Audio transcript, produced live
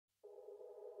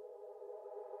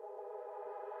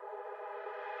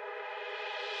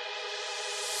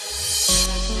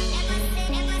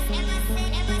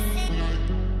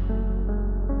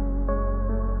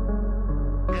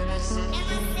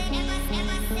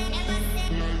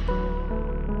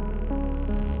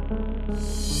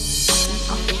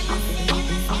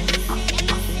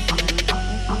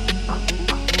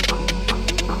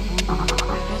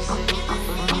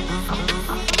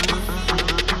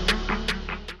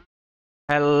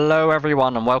Hello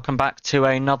everyone and welcome back to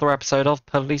another episode of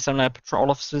Police and Air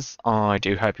Patrol Officers. I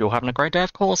do hope you're having a great day,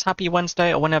 of course. Happy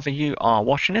Wednesday or whenever you are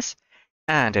watching this.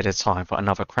 And it is time for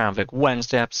another Crown Vic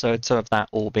Wednesday episode. So with that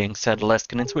all being said, let's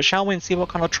get into it, shall we, and see what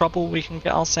kind of trouble we can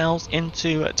get ourselves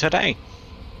into today.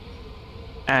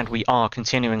 And we are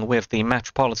continuing with the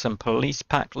Metropolitan Police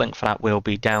Pack. Link for that will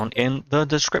be down in the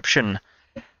description.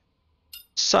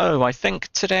 So I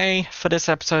think today for this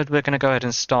episode we're going to go ahead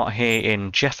and start here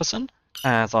in Jefferson,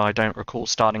 as I don't recall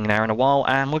starting there in a while,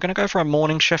 and we're going to go for a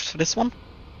morning shift for this one.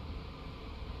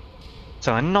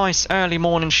 So a nice early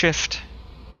morning shift.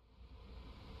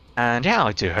 And yeah,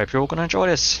 I do hope you're all going to enjoy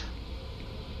this.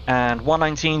 And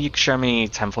 119, you can show me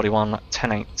 1041,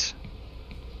 108.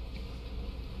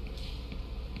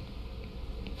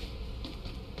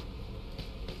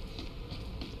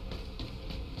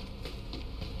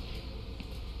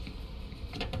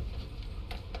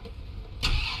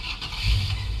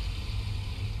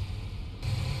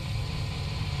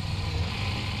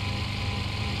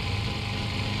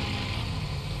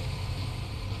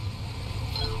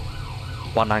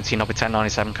 I'll be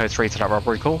 1097, code 3 to that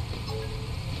robbery call.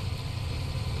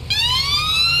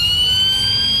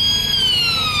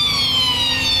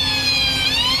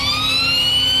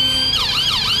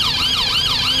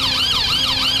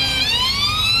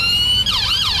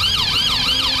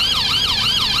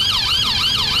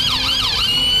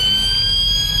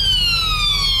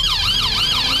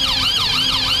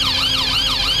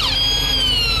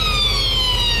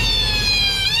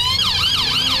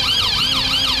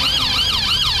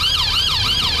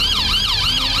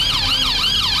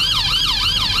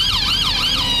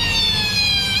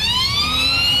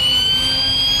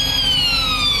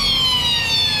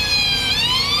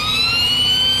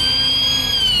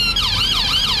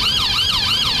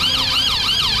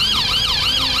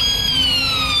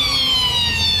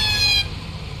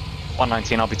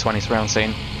 I'll be 23 on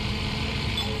scene.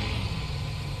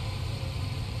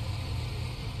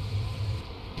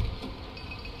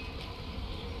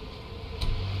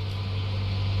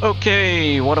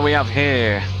 Okay, what do we have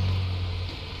here?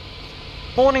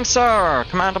 Morning, sir.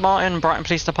 Commander Martin, Brighton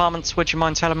Police Department. Would you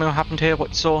mind telling me what happened here, what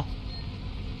you saw?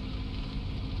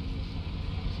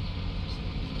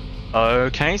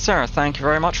 Okay, sir. Thank you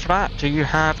very much for that. Do you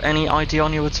have any ID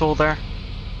on you at all there?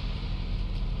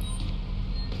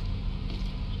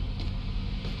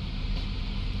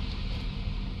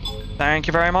 Thank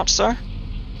you very much, sir.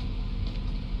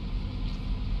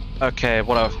 Okay,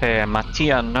 what over here?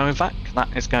 Mattia Novak.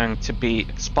 That is going to be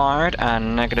expired,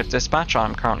 and negative dispatch.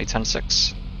 I'm currently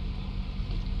 10-6.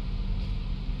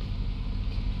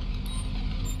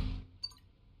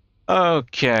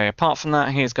 Okay, apart from that,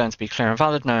 he is going to be clear and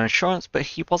valid, no insurance, but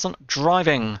he wasn't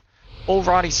driving.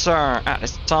 Alrighty, sir. At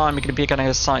this time, you're going to be getting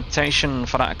a citation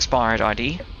for that expired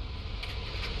ID.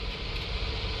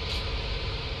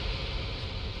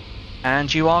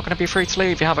 And you are going to be free to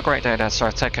leave. You have a great day there,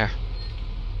 sir. Take care.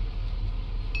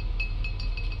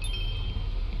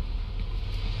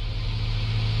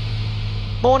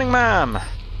 Morning, ma'am.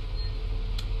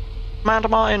 Commander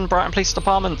Martin, Brighton Police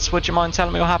Department. Would you mind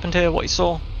telling me what happened here, what you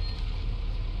saw?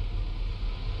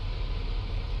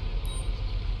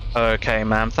 Okay,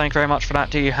 ma'am. Thank you very much for that.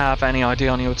 Do you have any ID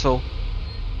on you at all?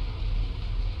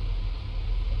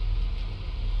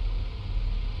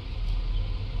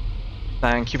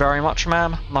 Thank you very much,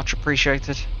 ma'am. Much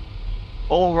appreciated.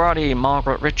 Alrighty,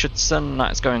 Margaret Richardson,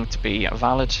 that's going to be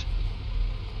valid.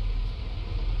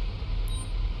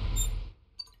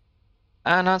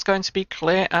 And that's going to be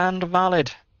clear and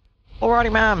valid.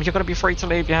 Alrighty, ma'am, you're going to be free to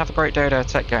leave. You have a great day there.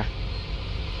 Take care.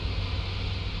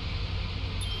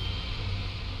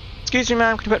 Excuse me,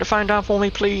 ma'am, can you put the phone down for me,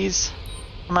 please?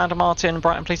 Commander Martin,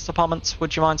 Brighton Police Department.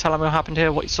 Would you mind telling me what happened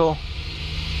here, what you saw?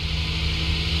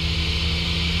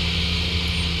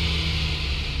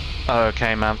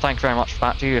 Okay, ma'am. Thank you very much for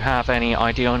that. Do you have any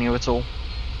ID on you at all?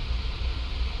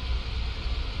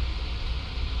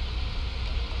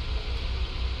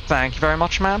 Thank you very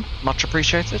much, ma'am. Much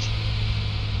appreciated.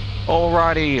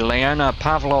 Alrighty, Leona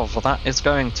Pavlov. That is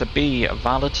going to be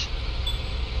valid.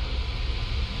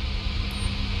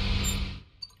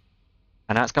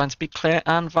 And that's going to be clear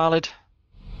and valid.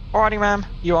 Alrighty, ma'am.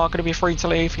 You are going to be free to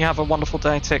leave. You have a wonderful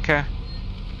day. Take care.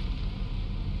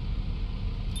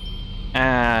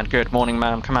 And good morning,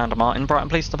 ma'am. Commander Martin, Brighton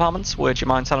Police Department. Would you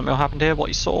mind telling me what happened here, what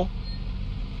you saw?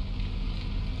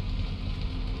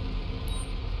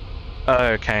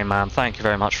 Okay, ma'am. Thank you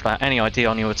very much for that. Any ID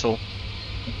on you at all?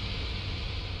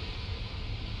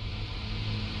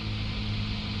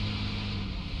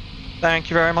 Thank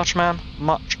you very much, ma'am.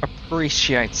 Much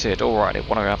appreciated. Alrighty,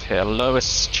 what do we have here?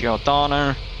 Lois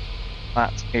Giordano.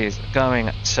 That is going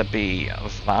to be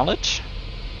valid.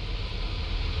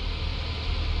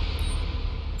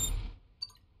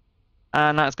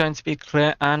 And that's going to be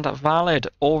clear and valid.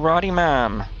 Alrighty,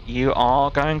 ma'am. You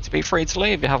are going to be free to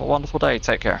leave. You have a wonderful day.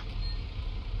 Take care.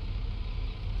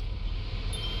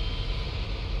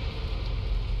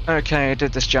 Okay,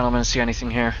 did this gentleman see anything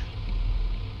here?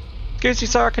 Excuse me,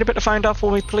 sir, could you put the phone down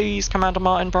for me, please? Commander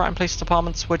Martin, Brighton Police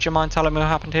Department. Would you mind telling me what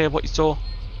happened here, what you saw?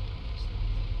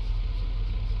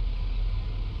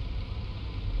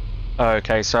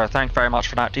 Okay, sir, thank you very much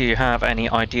for that. Do you have any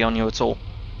ID on you at all?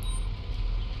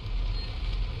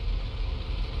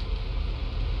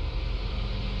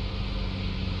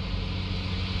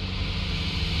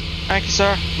 Thank you,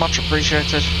 sir. Much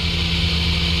appreciated.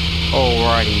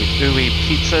 Alrighty, Uwe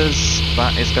Pizzas.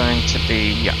 That is going to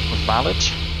be valid.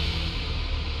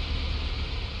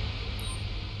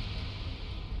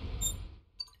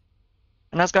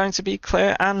 And that's going to be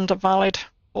clear and valid.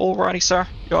 Alrighty, sir.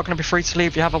 You are going to be free to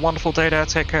leave. You have a wonderful day there.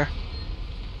 Take care.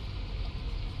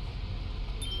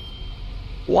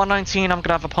 119, I'm going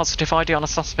to have a positive ID on a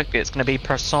suspect. It's going to be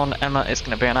Person Emma. It's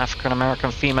going to be an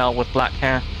African-American female with black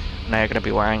hair. And they're going to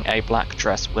be wearing a black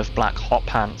dress with black hot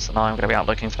pants. And I'm going to be out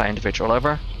looking for that individual.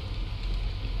 Over.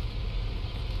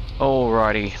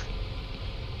 Alrighty.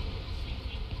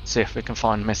 Let's see if we can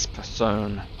find Miss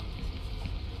Person.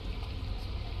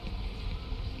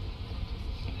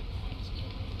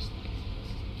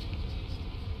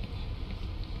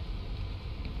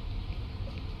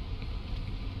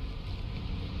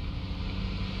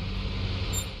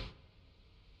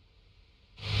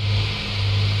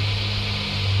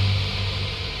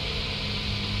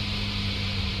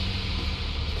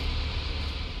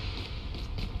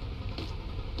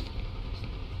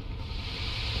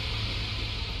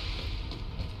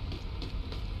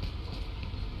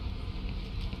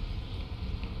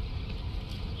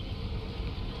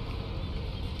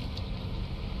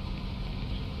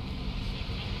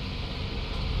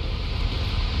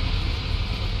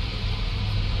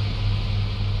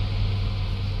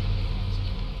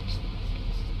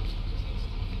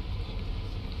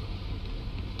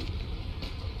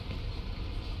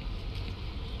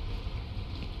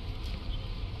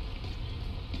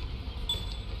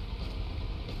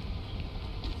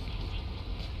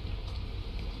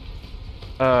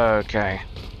 Okay.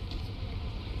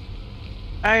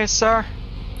 Hey, sir.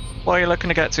 What are you looking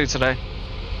to get to today?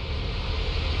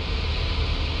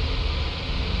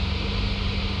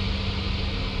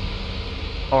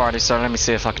 Alrighty, sir. Let me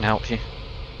see if I can help you.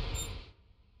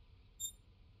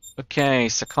 Okay,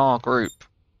 Sakar Group.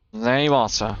 There you are,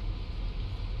 sir.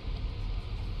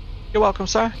 You're welcome,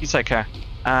 sir. You take care.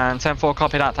 And 10-4,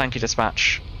 copy that. Thank you,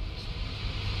 dispatch.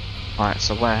 Alright,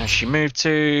 so where has she moved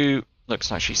to? Looks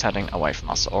like she's heading away from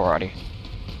us already.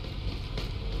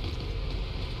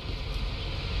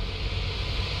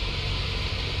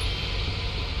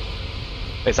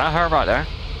 Is that her right there?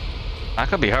 That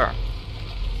could be her.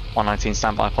 119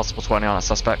 standby, possible 20 on a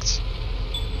suspect.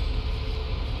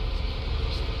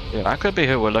 Yeah, that could be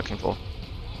who we're looking for.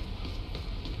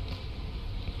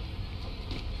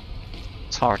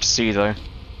 It's hard to see though.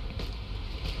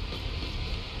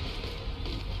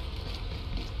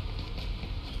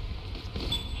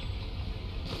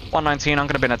 $119, I'm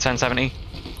gonna be in a 1070.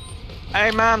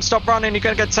 Hey ma'am, stop running, you're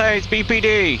gonna get tased,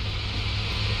 BPD!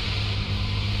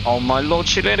 Oh my lord,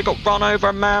 she literally got run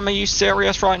over, ma'am, are you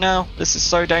serious right now? This is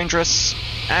so dangerous.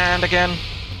 And again.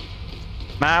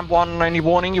 Ma'am, one only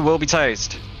warning, you will be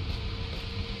tased.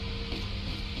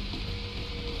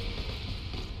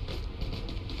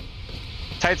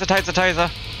 Taser, taser, taser.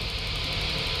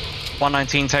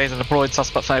 119 taser deployed,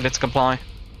 suspect failure to comply.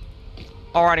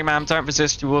 Alrighty ma'am, don't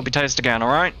resist, you will be tased again,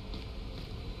 alright?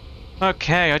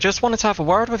 Okay, I just wanted to have a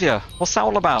word with you. What's that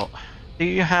all about? Do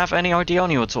you have any ID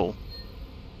on you at all?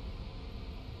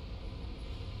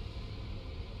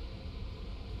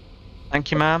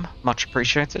 Thank you ma'am, much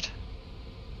appreciated.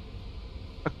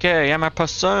 Okay, Emma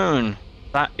Person.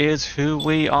 That is who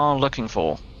we are looking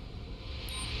for.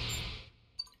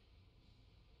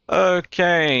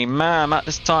 Okay, ma'am, at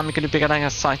this time you're going to be getting a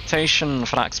citation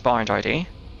for that expired ID.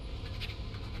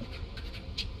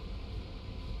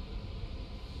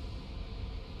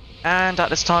 And at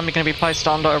this time you're going to be placed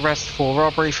under arrest for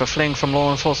robbery, for fleeing from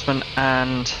law enforcement,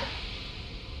 and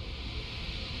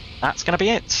that's going to be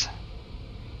it.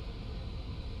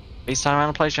 Please turn around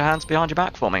and place your hands behind your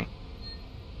back for me.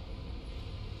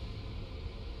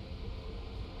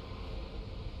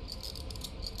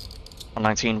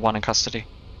 One in custody.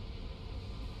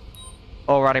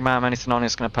 Alrighty, ma'am. Anything on you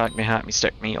is going to poke me, hurt me,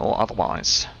 stick me, or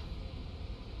otherwise.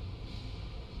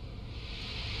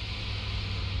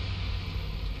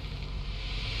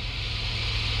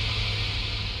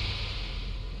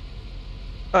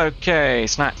 Okay,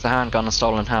 snacks, a handgun, a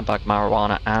stolen handbag,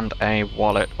 marijuana, and a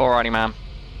wallet. Alrighty, ma'am.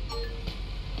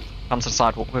 Come to the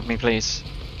sidewalk with me, please.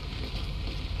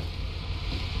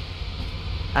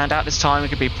 And at this time, we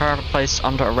could be placed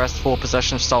under arrest for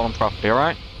possession of stolen property,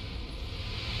 alright?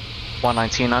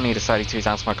 119, I need a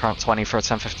 32,000 my current 20 for a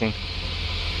 1015.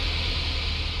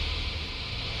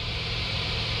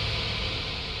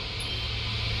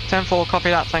 Ten-4, copy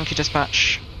that, thank you,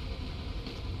 dispatch.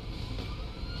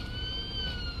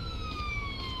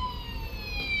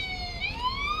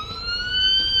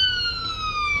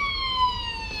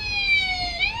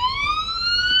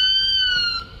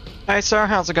 Hey sir,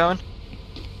 how's it going?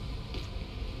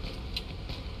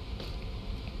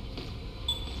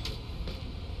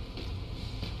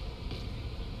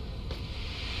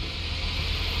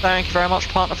 Thank you very much,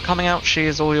 partner, for coming out. She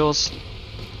is all yours.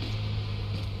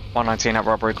 119, that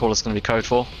robbery call is going to be code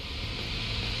 4.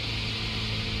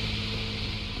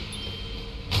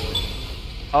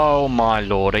 Oh my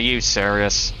lord, are you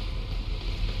serious?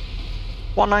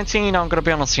 119, I'm going to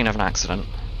be on the scene of an accident.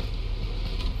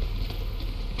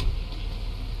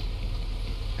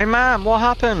 Hey ma'am, what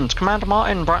happened? Commander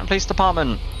Martin, Brighton Police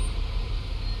Department.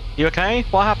 You okay?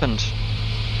 What happened?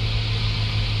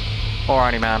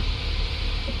 Alrighty, ma'am.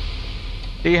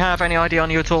 Do you have any ID on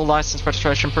you at all? License,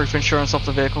 registration, proof, insurance of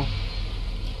the vehicle?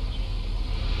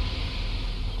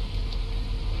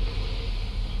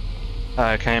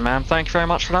 Okay, ma'am. Thank you very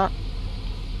much for that.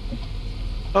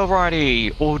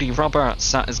 Alrighty, Audi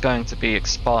Roberts, that is going to be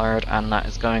expired, and that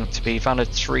is going to be valid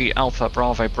 3 Alpha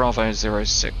Bravo Bravo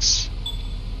 06.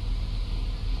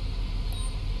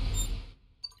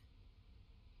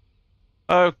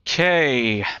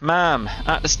 Okay, ma'am,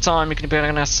 at this time you're going to be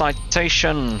getting a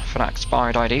citation for that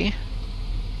expired ID.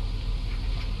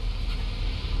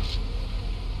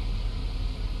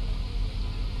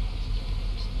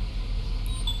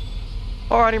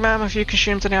 Alrighty, ma'am, have you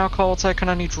consumed any alcohol or taken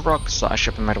any drugs that I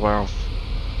should be made aware of?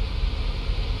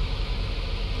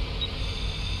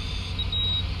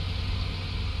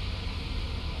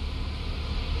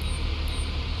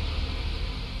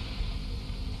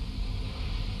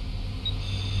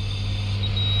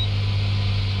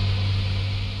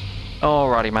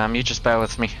 Alrighty, ma'am, you just bear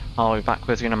with me. I'll be back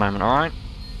with you in a moment, alright?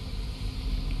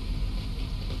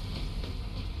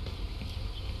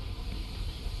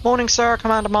 Morning, sir.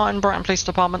 Commander Martin, Brighton Police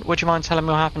Department. Would you mind telling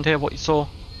me what happened here, what you saw?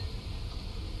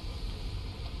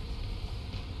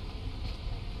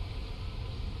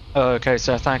 Okay,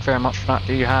 sir, thank you very much for that.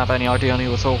 Do you have any ID on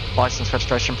you at all? License,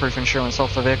 registration, proof, insurance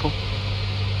of the vehicle?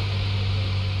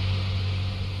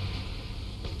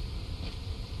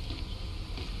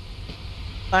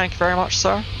 Thank you very much,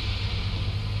 sir.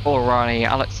 Alrighty,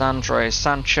 Alexandre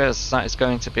Sanchez, that is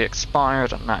going to be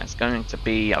expired, and that is going to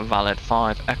be a valid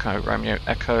 5 Echo Romeo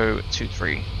Echo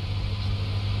 23.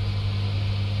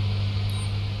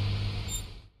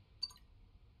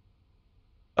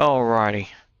 Alrighty.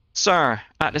 Sir,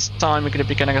 at this time we're going to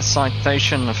be getting a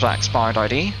citation for that expired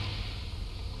ID.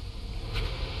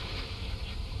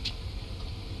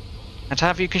 And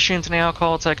have you consumed any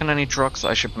alcohol or taken any drugs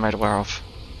that I should be made aware of?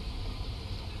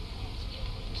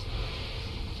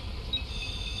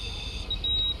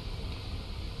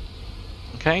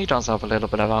 Okay, he does have a little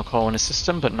bit of alcohol in his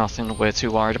system, but nothing we're too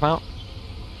worried about.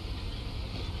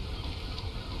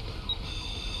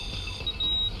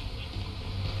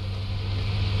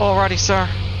 Alrighty, sir.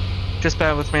 Just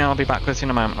bear with me, I'll be back with you in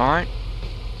a moment, alright?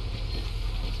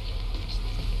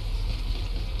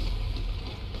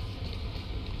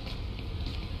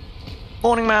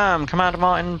 Morning, ma'am. Commander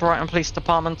Martin, Brighton Police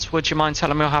Department. Would you mind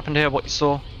telling me what happened here, what you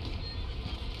saw?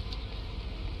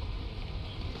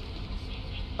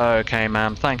 Okay,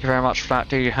 ma'am. Thank you very much for that.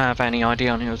 Do you have any ID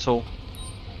on you at all?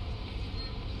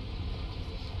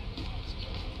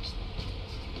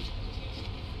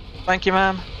 Thank you,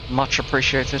 ma'am. Much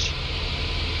appreciated.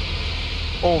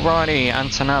 Alrighty,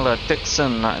 Antonella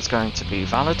Dixon, that is going to be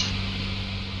valid.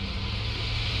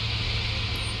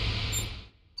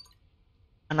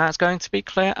 And that's going to be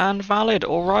clear and valid.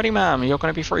 Alrighty, ma'am. You're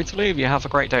going to be free to leave. You have a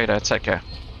great day there. Take care.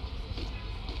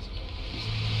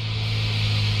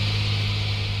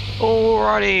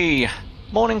 Alrighty.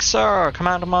 Morning, sir.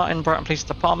 Commander Martin, Brighton Police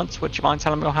Department. Would you mind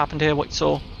telling me what happened here, what you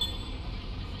saw?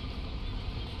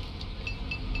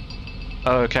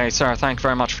 Okay, sir, thank you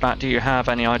very much for that. Do you have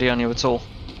any ID on you at all?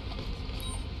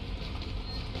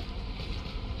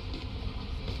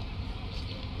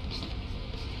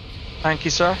 Thank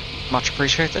you, sir. Much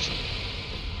appreciated.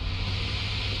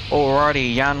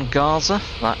 Alrighty, Jan Gaza,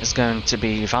 that is going to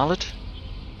be valid.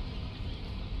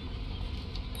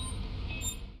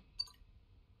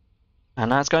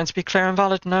 And that's going to be clear and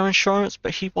valid, no insurance,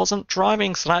 but he wasn't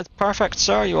driving, so that's perfect,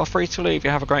 sir. You are free to leave.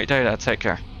 You have a great day there. Take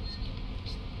care.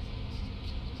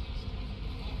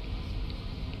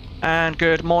 And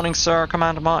good morning, sir.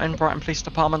 Commander Martin, Brighton Police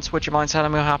Department. Would you mind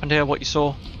telling me what happened here, what you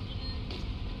saw?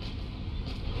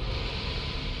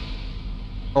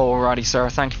 Alrighty, sir.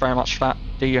 Thank you very much for that.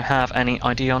 Do you have any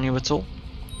ID on you at all?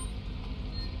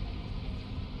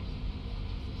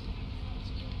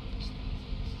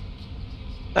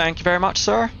 Thank you very much,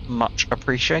 sir. Much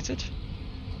appreciated.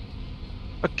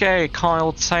 Okay,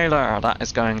 Kyle Taylor. That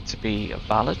is going to be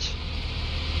valid.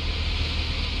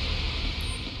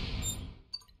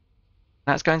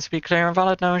 That's going to be clear and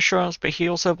valid, no insurance, but he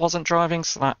also wasn't driving,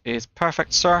 so that is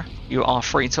perfect, sir. You are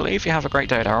free to leave. You have a great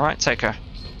day there, alright? Take care.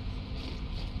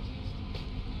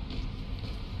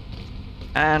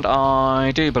 And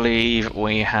I do believe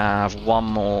we have one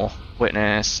more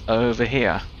witness over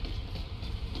here.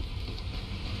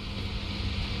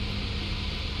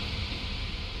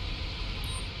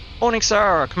 Morning,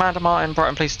 sir. Commander Martin,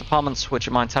 Brighton Police Department. Would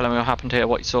you mind telling me what happened here,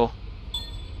 what you saw?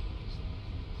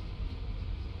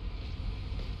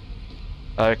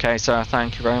 Okay, sir.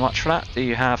 Thank you very much for that. Do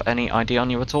you have any ID on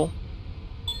you at all?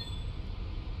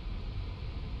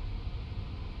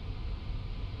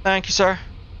 Thank you, sir.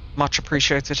 Much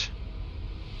appreciated.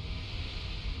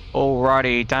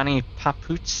 Alrighty, Danny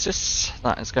Papoutsis.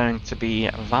 That is going to be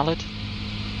valid.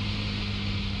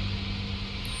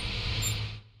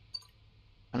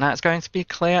 And that's going to be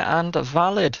clear and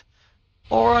valid.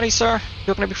 Alrighty, sir.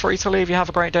 You're going to be free to leave. You have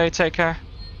a great day. Take care.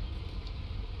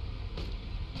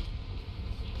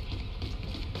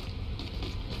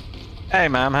 Hey,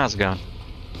 ma'am. How's it going?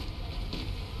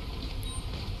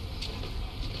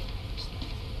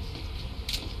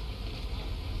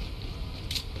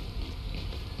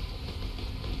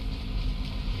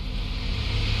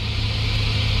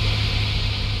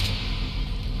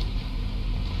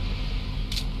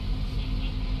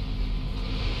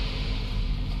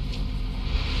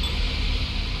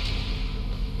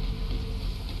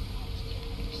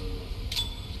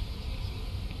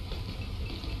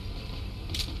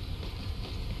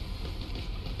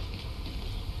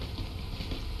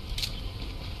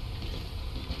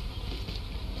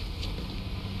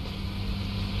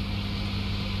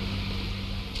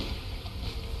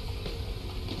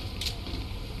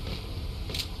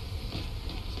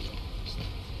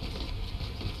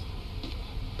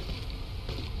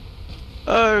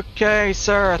 Okay,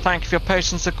 sir, thank you for your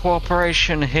patience and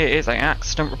cooperation. Here is an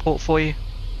accident report for you.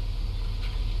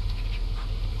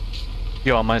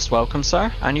 You are most welcome,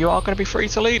 sir, and you are going to be free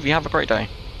to leave. You have a great day.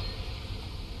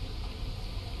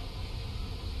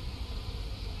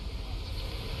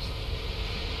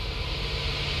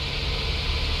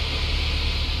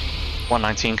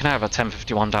 (119) Can I have a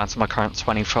 1051 down to my current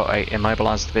 2048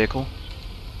 immobilised vehicle?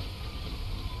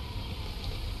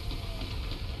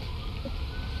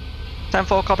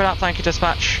 (10-4), copy that, thank you,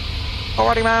 dispatch.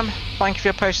 Alrighty, ma'am, thank you for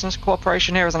your patience and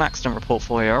cooperation. Here is an accident report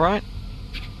for you, alright?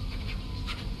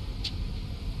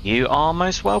 You are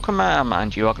most welcome, ma'am,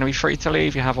 and you are going to be free to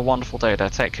leave. You have a wonderful day there.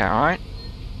 Take care, alright?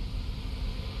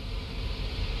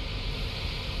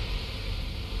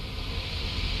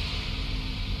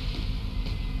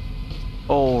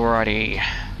 Alrighty.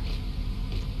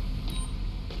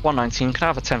 119, can I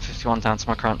have a 1051 down to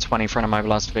my current 20 for an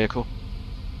immobilised vehicle?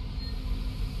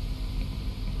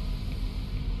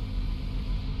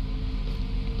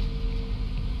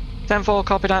 (10-4),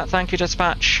 copy that, thank you,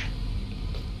 dispatch.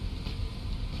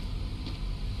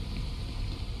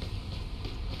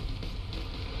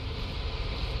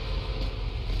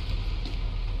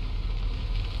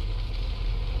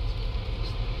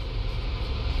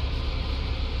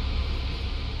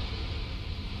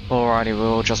 Alrighty,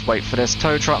 we'll just wait for this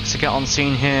tow truck to get on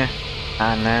scene here,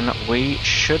 and then we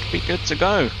should be good to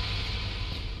go.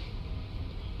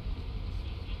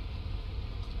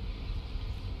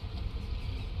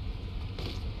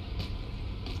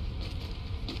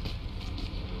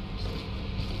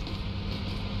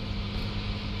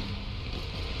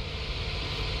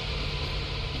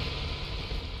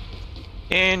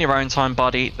 In your own time,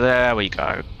 buddy. There we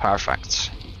go.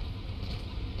 Perfect.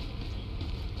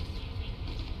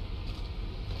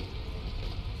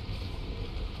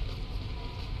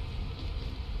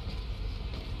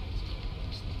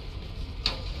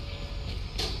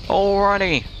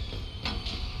 Alrighty.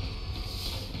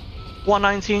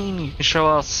 119, you can show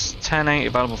us 1080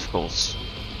 available for calls.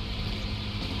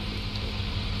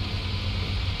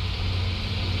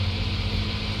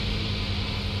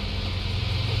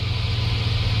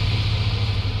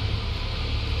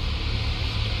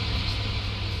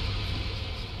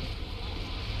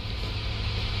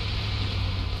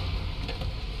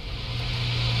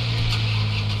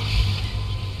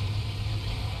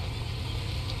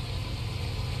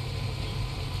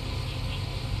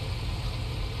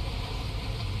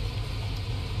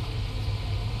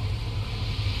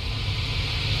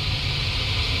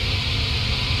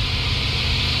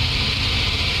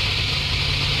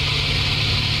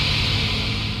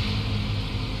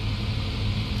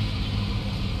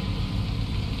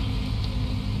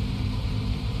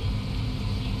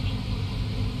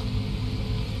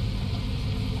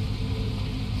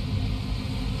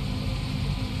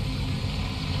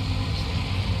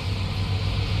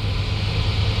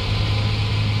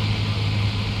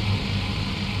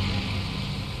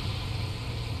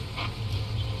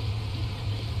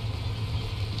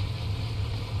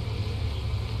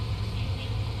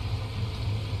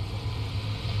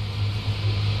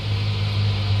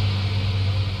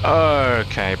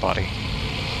 Okay, buddy.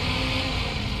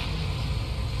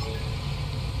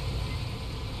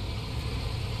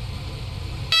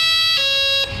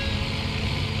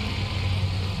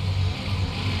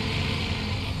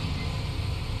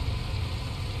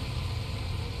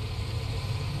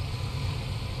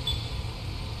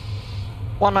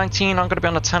 $119, I'm going to be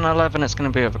on a 1011, it's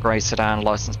going to be with a grey sedan,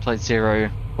 license plate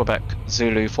 0, Quebec,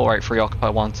 Zulu, 483, occupy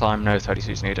 1 time, no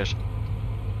 32s needed.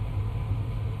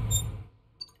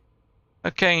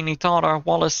 Okay, Nitara,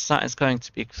 Wallace, that is going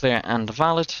to be clear and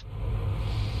valid.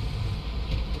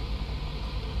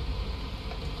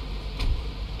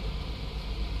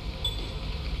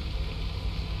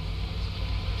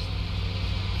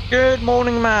 Good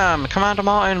morning, ma'am. Commander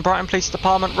Martin, Brighton Police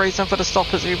Department. Reason for the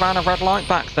stop is you ran a red light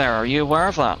back there. Are you aware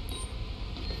of that?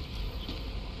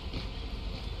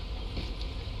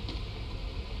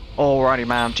 Alrighty,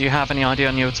 ma'am. Do you have any ID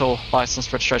on you at all?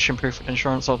 License, registration, proof of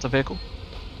insurance of the vehicle?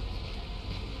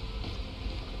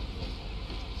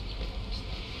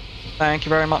 Thank you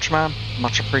very much, ma'am.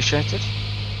 Much appreciated.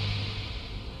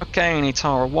 Okay,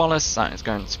 Nitara Wallace, that is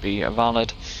going to be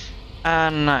valid.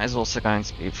 And that is also going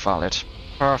to be valid.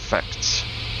 Perfect.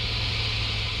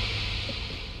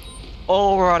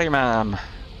 Alrighty, ma'am.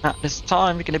 At this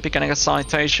time, you're going to be getting a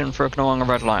citation for ignoring a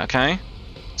red light, okay?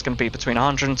 It's going to be between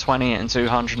 $120 and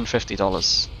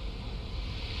 $250.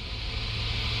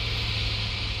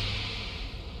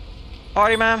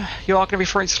 Alrighty, ma'am. You are going to be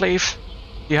free to leave.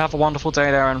 You have a wonderful day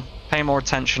there and pay more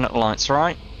attention at the lights,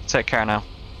 alright? Take care now.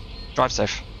 Drive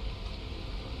safe.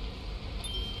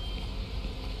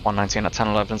 119 at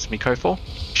 1011 to me code 4.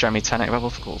 Show me 10 available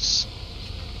for calls.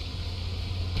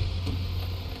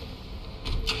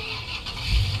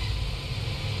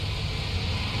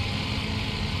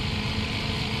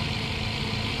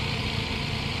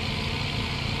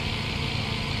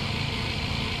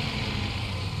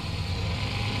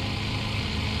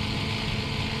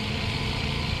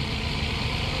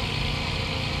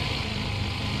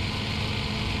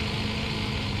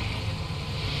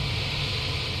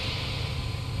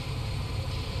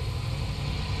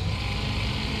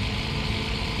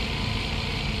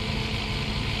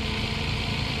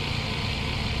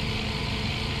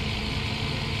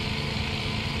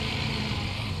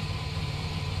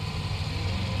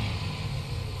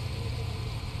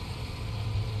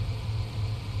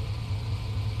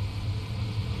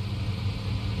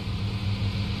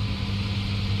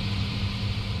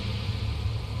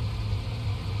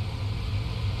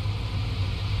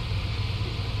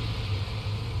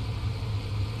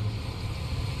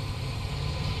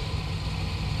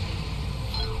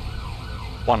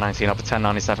 $119 up at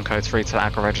 1097 code 3 to the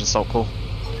Agro Reg and Salt Call.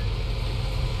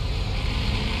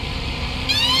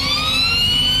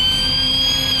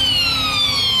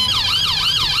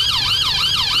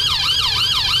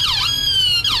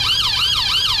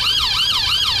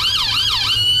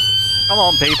 Come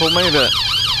on, people, move it.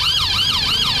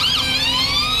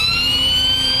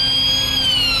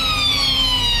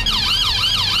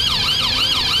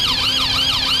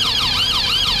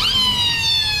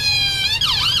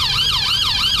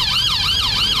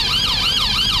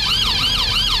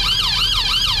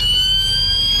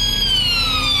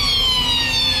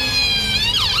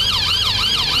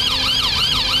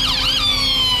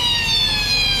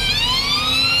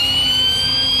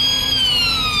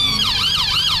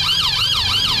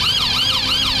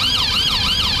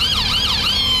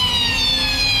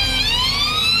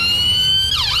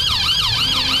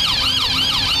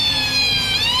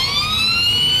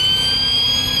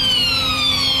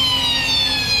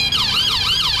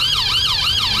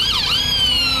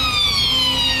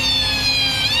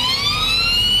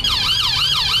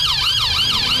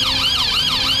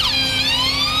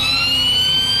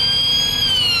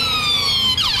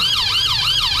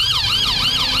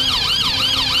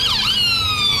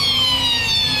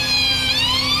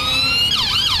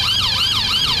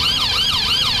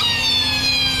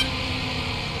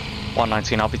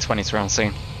 119, I'll be 23 on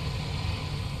scene.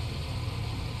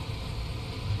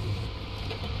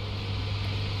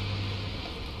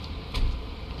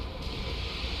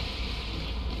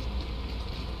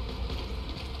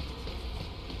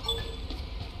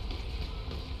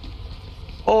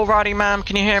 Alrighty, ma'am,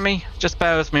 can you hear me? Just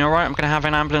bear with me, alright? I'm going to have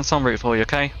an ambulance en route for you,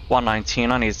 okay?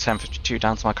 119, I need a 1052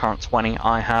 down to my current 20.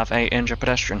 I have a injured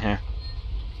pedestrian here.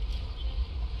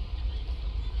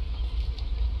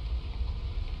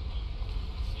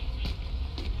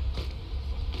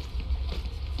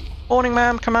 Morning,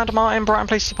 ma'am. Commander Martin, Brighton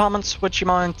Police Department. Would you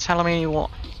mind telling me what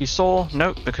you saw?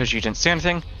 Nope, because you didn't see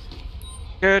anything.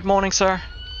 Good morning, sir.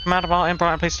 Commander Martin,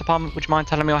 Brighton Police Department. Would you mind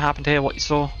telling me what happened here, what you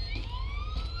saw?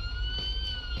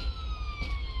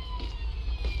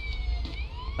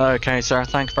 Okay, sir.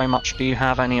 Thank you very much. Do you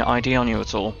have any ID on you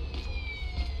at all?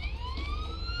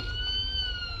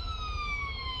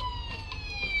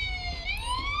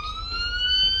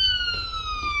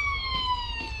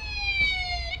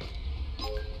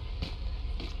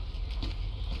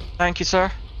 Thank you,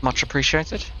 sir. Much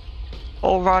appreciated.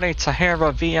 Alrighty,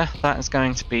 Tahira Via, that is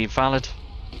going to be valid.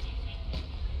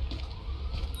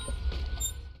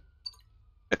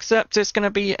 Except it's going to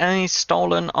be a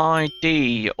stolen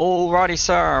ID. Alrighty,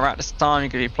 sir. At this time, you're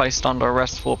going to be placed under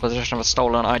arrest for possession of a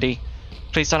stolen ID.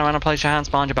 Please turn around and place your hands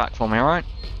behind your back for me, alright?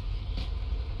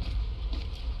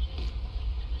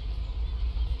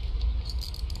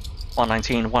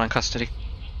 $119, one in custody.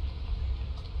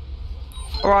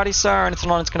 Alrighty, sir. Anything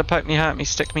on it's going to poke me, hurt me,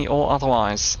 stick me, or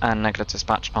otherwise. And negative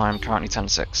dispatch. I am currently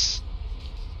 10-6.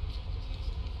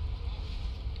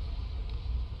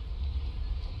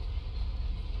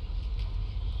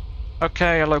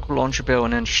 Okay, a local laundry bill,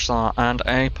 an inch star, and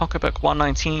a pocketbook.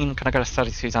 119. Can I get a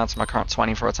 32 down to my current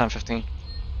 20 for a 10-15?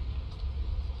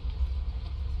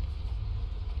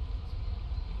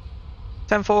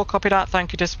 $10-4, copy that.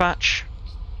 Thank you, dispatch.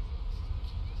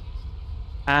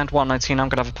 And 119, I'm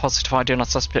going to have a positive ID on a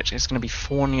suspect. It's going to be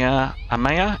Fornia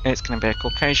Amaya. It's going to be a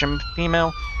Caucasian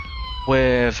female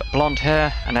with blonde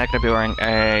hair, and they're going to be wearing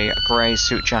a grey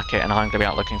suit jacket, and I'm going to be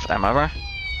out looking for them, over.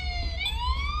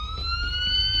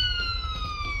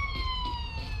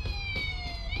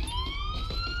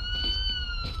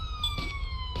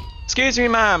 Excuse me,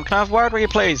 ma'am. Can I have a word with you,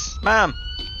 please? Ma'am.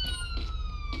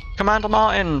 Commander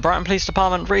Martin, Brighton Police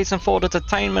Department. Reason for the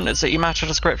detainment is that you match a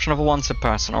description of a wanted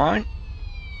person, alright?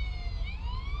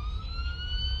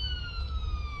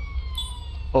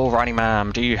 Alrighty,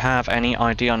 ma'am. Do you have any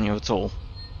ID on you at all?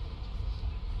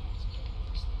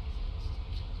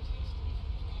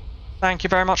 Thank you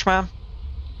very much, ma'am.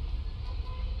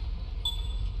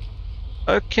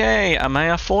 Okay,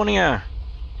 Amaya Fornia.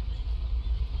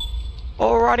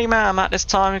 Alrighty, ma'am. At this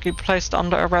time, you can be placed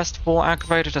under arrest for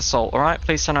aggravated assault, alright?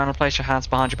 Please turn around and place your hands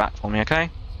behind your back for me, okay?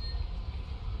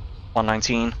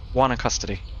 119, one in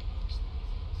custody.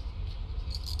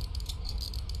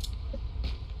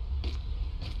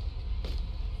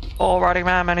 Alrighty,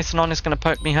 ma'am. Anything on is going to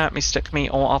poke me, hurt me, stick me,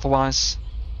 or otherwise.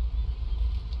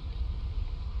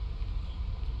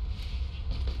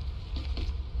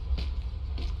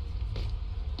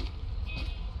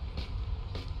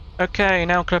 Okay,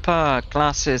 nail clipper,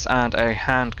 glasses, and a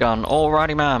handgun.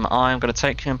 Alrighty, ma'am. I'm going to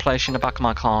take you and place you in the back of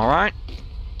my car, alright?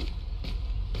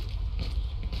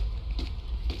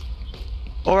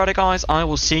 Alrighty, guys. I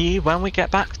will see you when we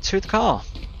get back to the car.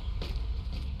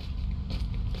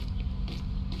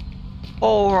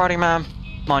 Alrighty, ma'am.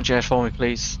 Mind your head for me,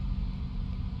 please.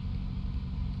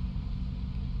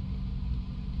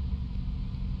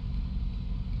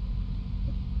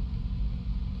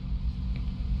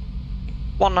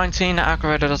 $119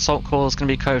 aggravated assault call is going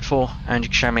to be code 4, and you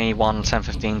can show me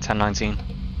 1-10-15, 10-19.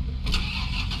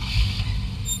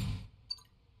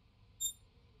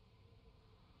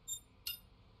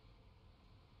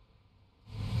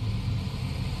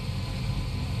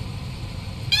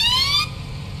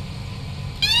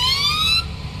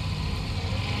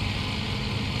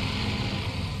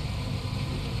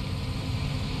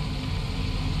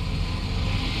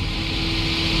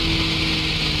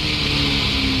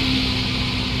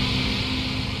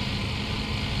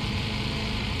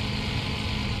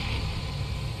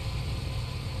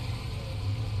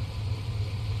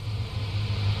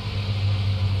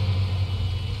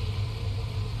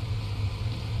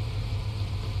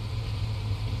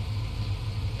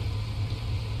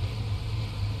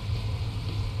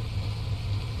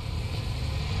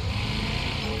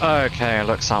 Okay,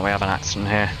 looks like we have an accident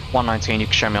here. 119, you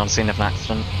can show me on the scene of an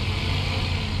accident.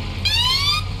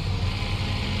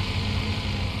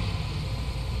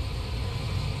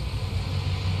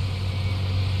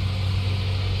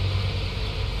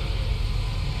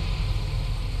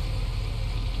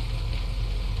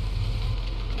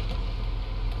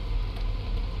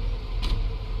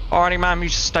 Alrighty, ma'am, you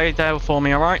just stay there for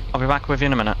me, alright? I'll be back with you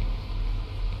in a minute.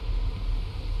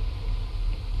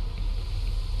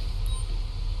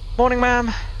 Morning,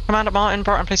 ma'am. Commander Martin,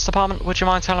 Brighton Police Department. Would you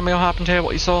mind telling me what happened here,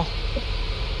 what you saw?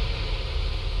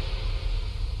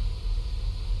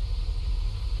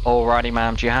 Alrighty,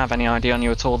 ma'am. Do you have any ID on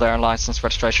you at all there? License,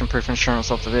 registration, proof of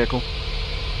insurance of the vehicle?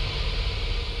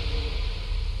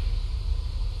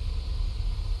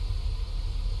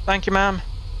 Thank you, ma'am.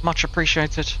 Much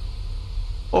appreciated.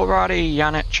 Alrighty,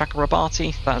 Yannick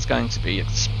Chakrabarti. That is going to be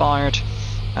expired.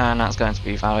 And that's going to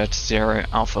be valid 0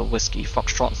 Alpha Whiskey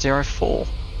Foxtrot 04.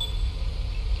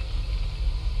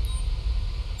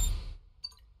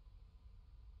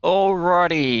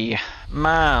 Alrighty,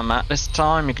 ma'am, at this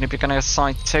time you're going to be getting a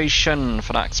citation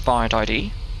for that expired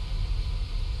ID.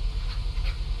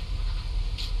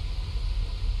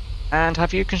 And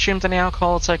have you consumed any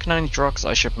alcohol or taken any drugs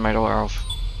I should be made aware of?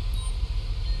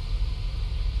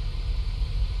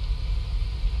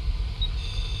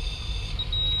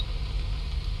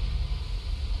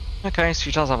 Okay, so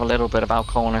she does have a little bit of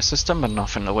alcohol in her system, but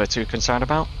nothing that we're too concerned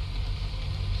about.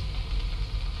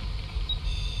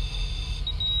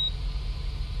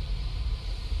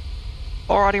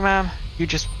 Alrighty, ma'am, you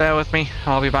just bear with me.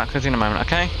 I'll be back with you in a moment,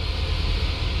 okay?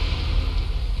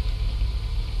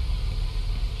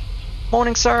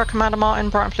 Morning, sir. Commander Martin,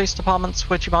 Brighton Police Department.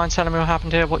 Would you mind telling me what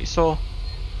happened here, what you saw?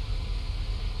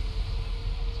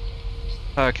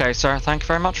 Okay, sir, thank you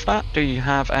very much for that. Do you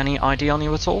have any ID on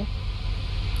you at all?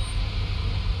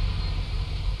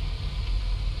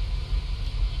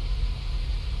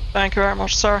 Thank you very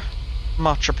much, sir.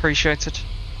 Much appreciated.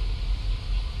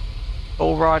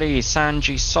 Alrighty,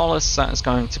 Sanji Solace, that is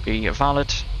going to be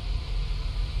valid.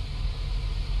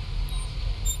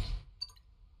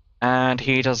 And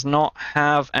he does not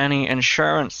have any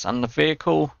insurance, and the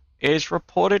vehicle is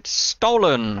reported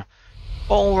stolen.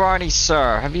 Alrighty,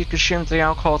 sir. Have you consumed the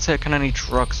alcohol, taken any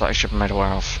drugs that I should be made aware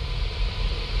of?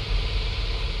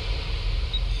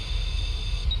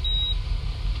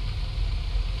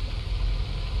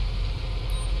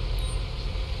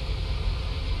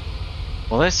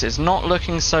 Well, this is not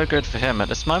looking so good for him at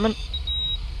this moment.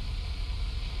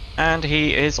 And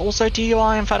he is also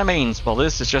DUI amphetamines. Well,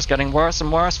 this is just getting worse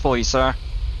and worse for you, sir.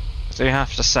 I do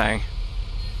have to say.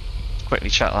 Let's quickly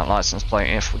check that license plate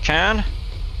if we can.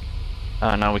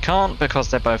 No, we can't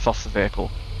because they're both off the vehicle.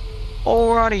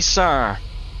 Alrighty, sir.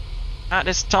 At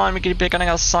this time, we're going to be getting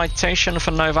a citation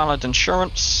for no valid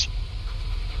insurance.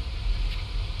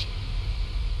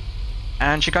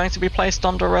 And you're going to be placed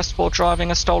under arrest for driving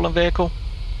a stolen vehicle.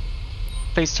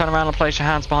 Please turn around and place your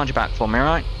hands behind your back for me,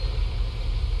 alright?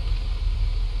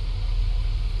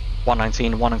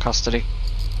 119, 1 in custody.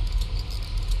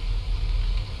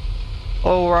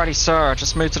 Alrighty, sir.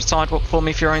 Just move to the sidewalk for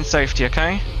me for your own safety,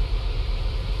 okay?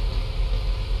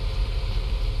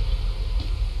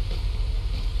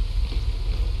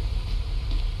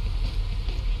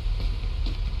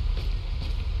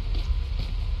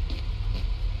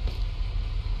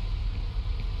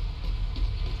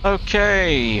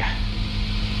 Okay.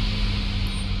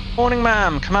 Morning,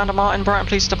 ma'am. Commander Martin, Brighton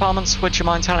Police Department. Would you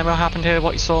mind telling me what happened here,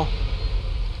 what you saw?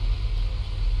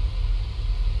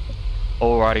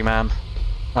 Alrighty, ma'am.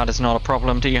 That is not a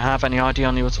problem. Do you have any ID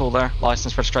on you at all there?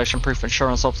 License, registration, proof of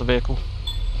insurance of the vehicle?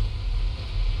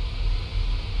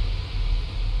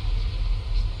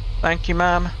 Thank you,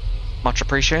 ma'am. Much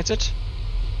appreciated.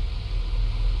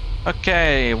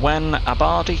 Okay, when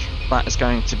Abadi, that is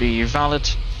going to be valid.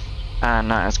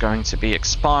 And that is going to be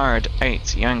expired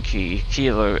 8 Yankee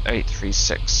Kilo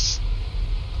 836.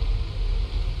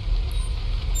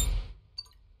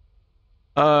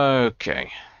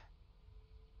 Okay.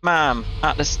 Ma'am,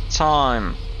 at this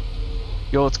time,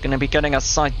 you're going to be getting a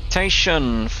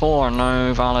citation for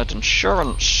no valid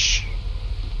insurance.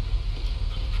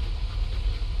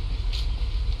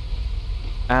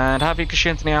 And have you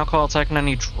consumed any alcohol, taken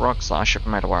any drugs that I should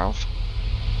be made aware of?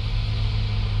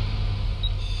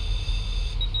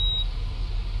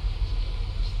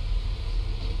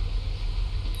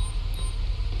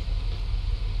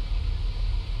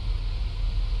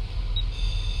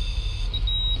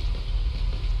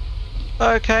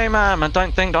 Okay, ma'am, I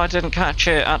don't think I didn't catch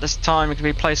it. At this time, you can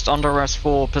be placed under arrest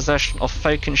for possession of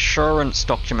fake insurance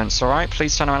documents, alright?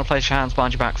 Please turn around and place your hands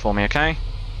behind your back for me, okay?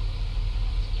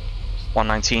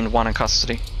 119, 1 in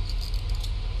custody.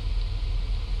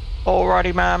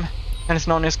 Alrighty, ma'am.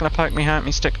 Anything on this gonna poke me, hurt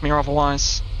me, stick me, or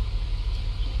otherwise?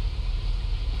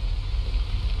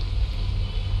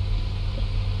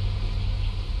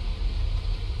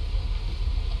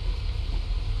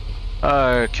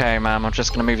 Okay, ma'am, I'm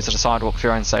just going to move you to the sidewalk for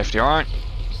your own safety, alright?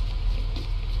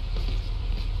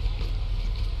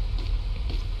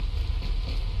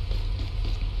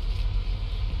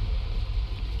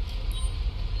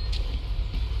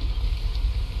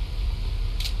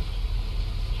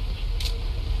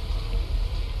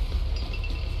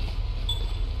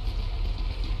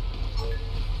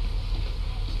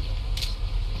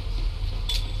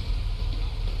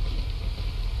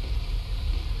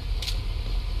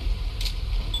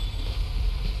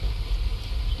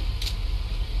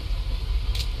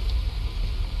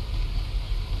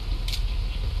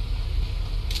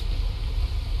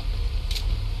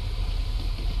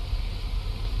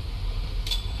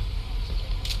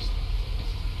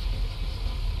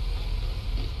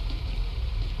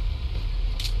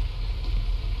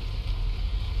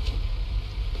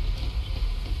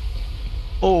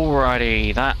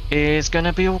 Alrighty, that is going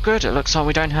to be all good. It looks like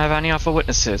we don't have any other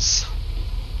witnesses.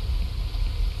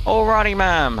 Alrighty,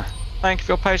 ma'am. Thank you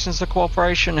for your patience and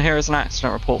cooperation. Here is an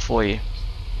accident report for you.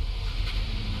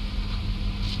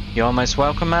 You're most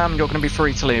welcome, ma'am. You're going to be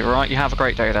free to leave, alright? You have a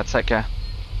great day there. Take care.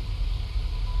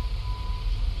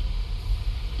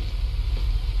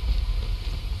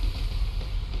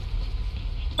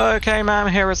 Okay, ma'am.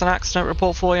 Here is an accident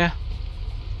report for you.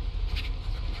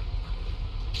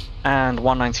 And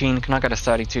 119, can I get a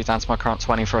 32 down to my current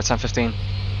 20 for a 1015?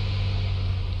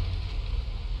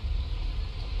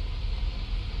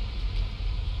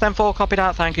 Ten-4, copied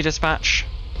out, thank you, dispatch.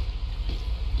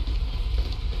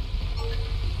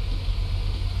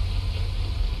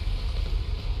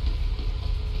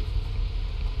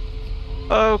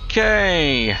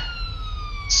 Okay.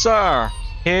 Sir,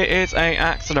 here is a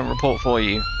accident report for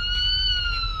you.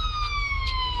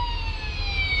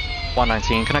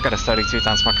 119, can I get a 32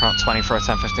 down to my current 20 for a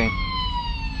 1015?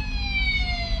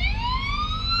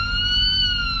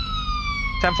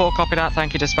 10-4, copied out,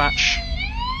 thank you, dispatch.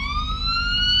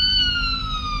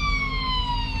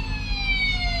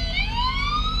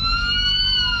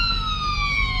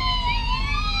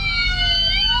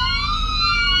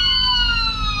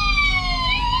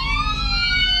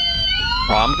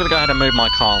 Right, I'm gonna go ahead and move my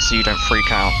car so you don't freak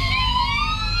out.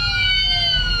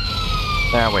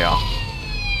 There we are.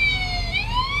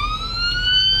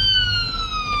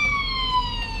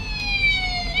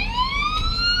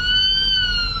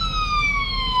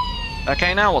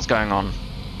 Okay, now what's going on?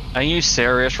 Are you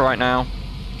serious right now?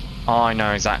 I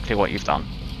know exactly what you've done.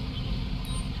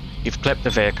 You've clipped the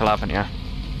vehicle, haven't you?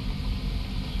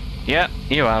 Yep,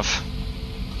 you have.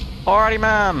 Alrighty,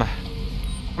 ma'am.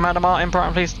 Commander Martin,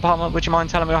 Brighton Police Department, would you mind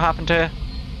telling me what happened here?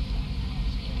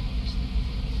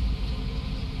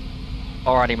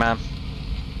 Alrighty, ma'am.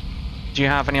 Do you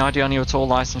have any ID on you at all?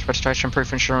 License, registration, proof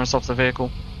of insurance of the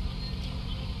vehicle?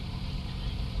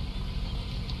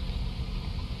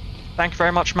 Thank you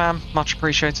very much, ma'am. Much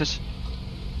appreciated.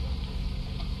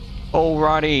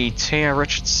 Alrighty, Tia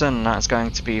Richardson, that is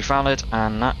going to be valid,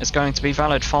 and that is going to be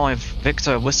valid 5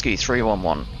 Victor Whiskey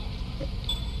 311.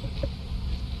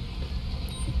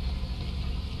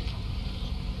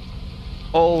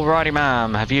 Alrighty,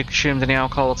 ma'am. Have you consumed any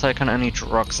alcohol or taken any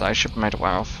drugs that I should be made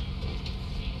aware of?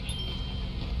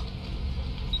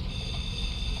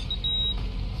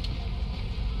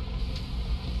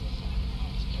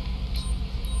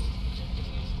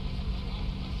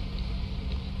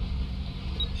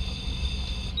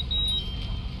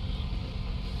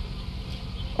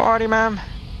 Alrighty, ma'am.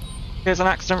 Here's an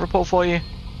accident report for you.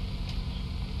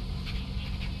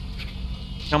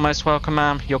 You're most welcome,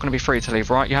 ma'am. You're going to be free to leave,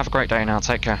 right? You have a great day now.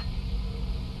 Take care.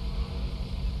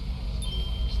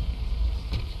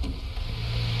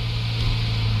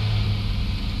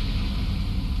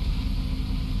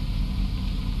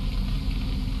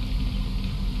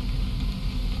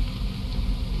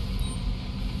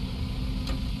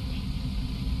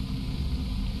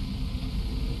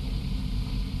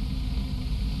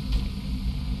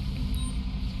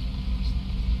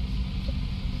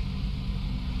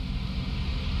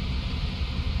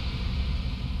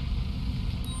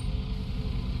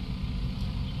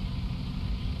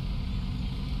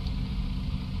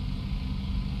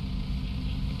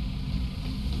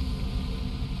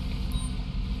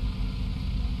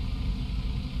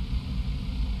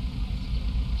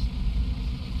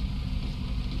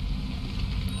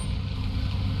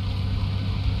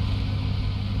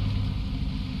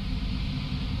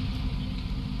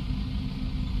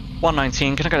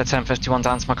 $119, can I get a 1051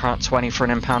 down to my current 20 for an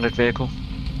impounded vehicle?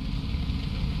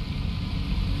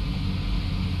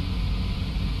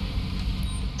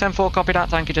 $10-4, copy that,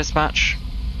 thank you, dispatch.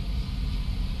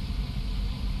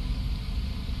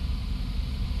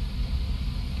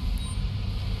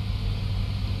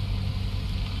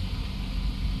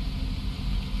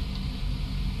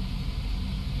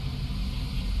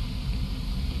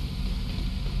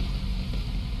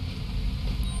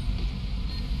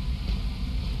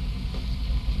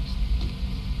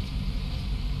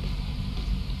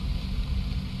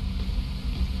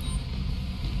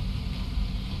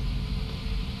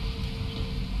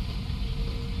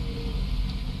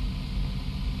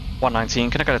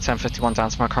 $119, can I get a 1051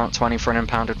 down to my current 20 for an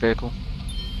impounded vehicle?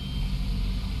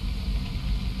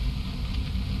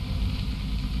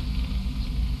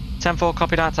 $10-4,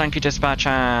 copy that, thank you, dispatch,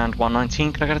 and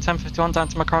 $119, can I get a 1051 down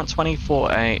to my current 20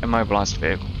 for a immobilised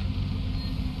vehicle?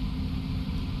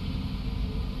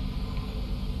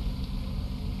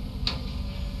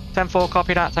 $10-4,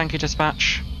 copy that, thank you,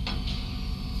 dispatch.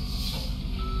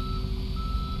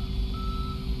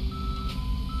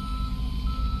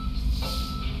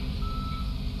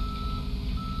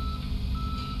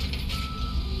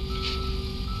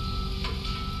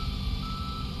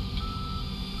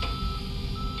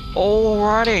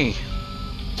 Alrighty.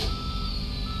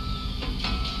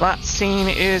 That scene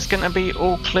is going to be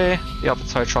all clear. The other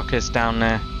tow truck is down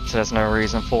there, so there's no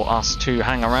reason for us to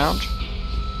hang around.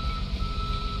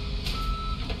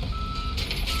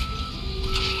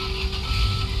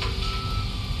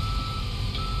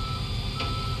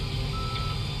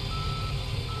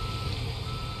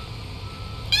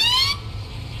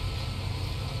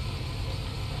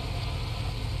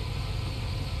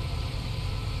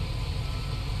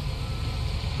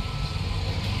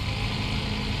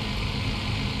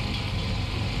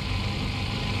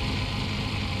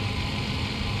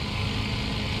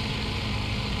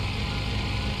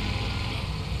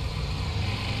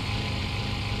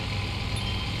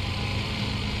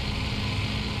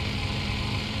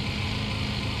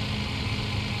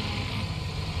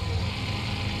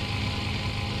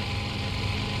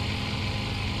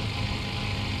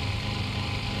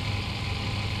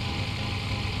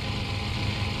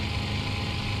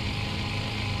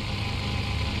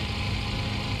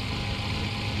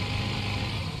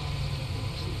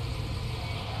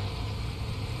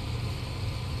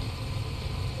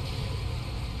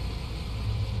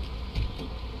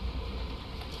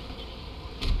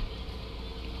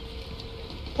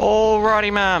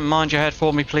 Alrighty, ma'am. Mind your head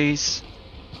for me, please.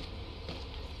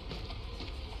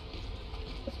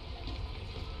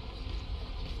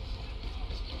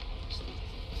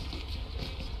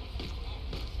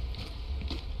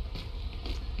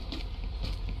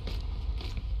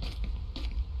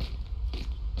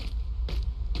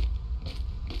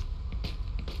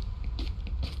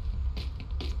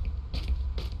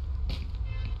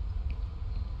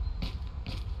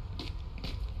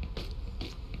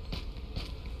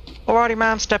 Alrighty,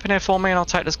 ma'am. Step in here for me and I'll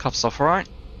take those cuffs off, alright?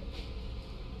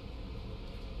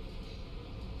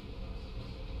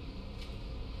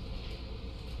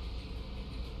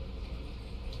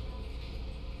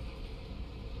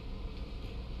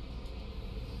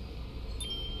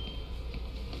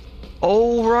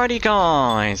 Alrighty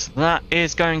guys, that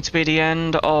is going to be the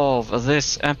end of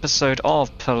this episode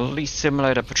of Police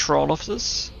Simulator Patrol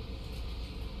Officers.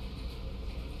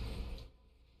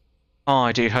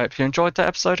 I do hope you enjoyed that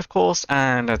episode, of course,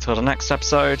 and until the next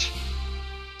episode,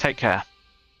 take care.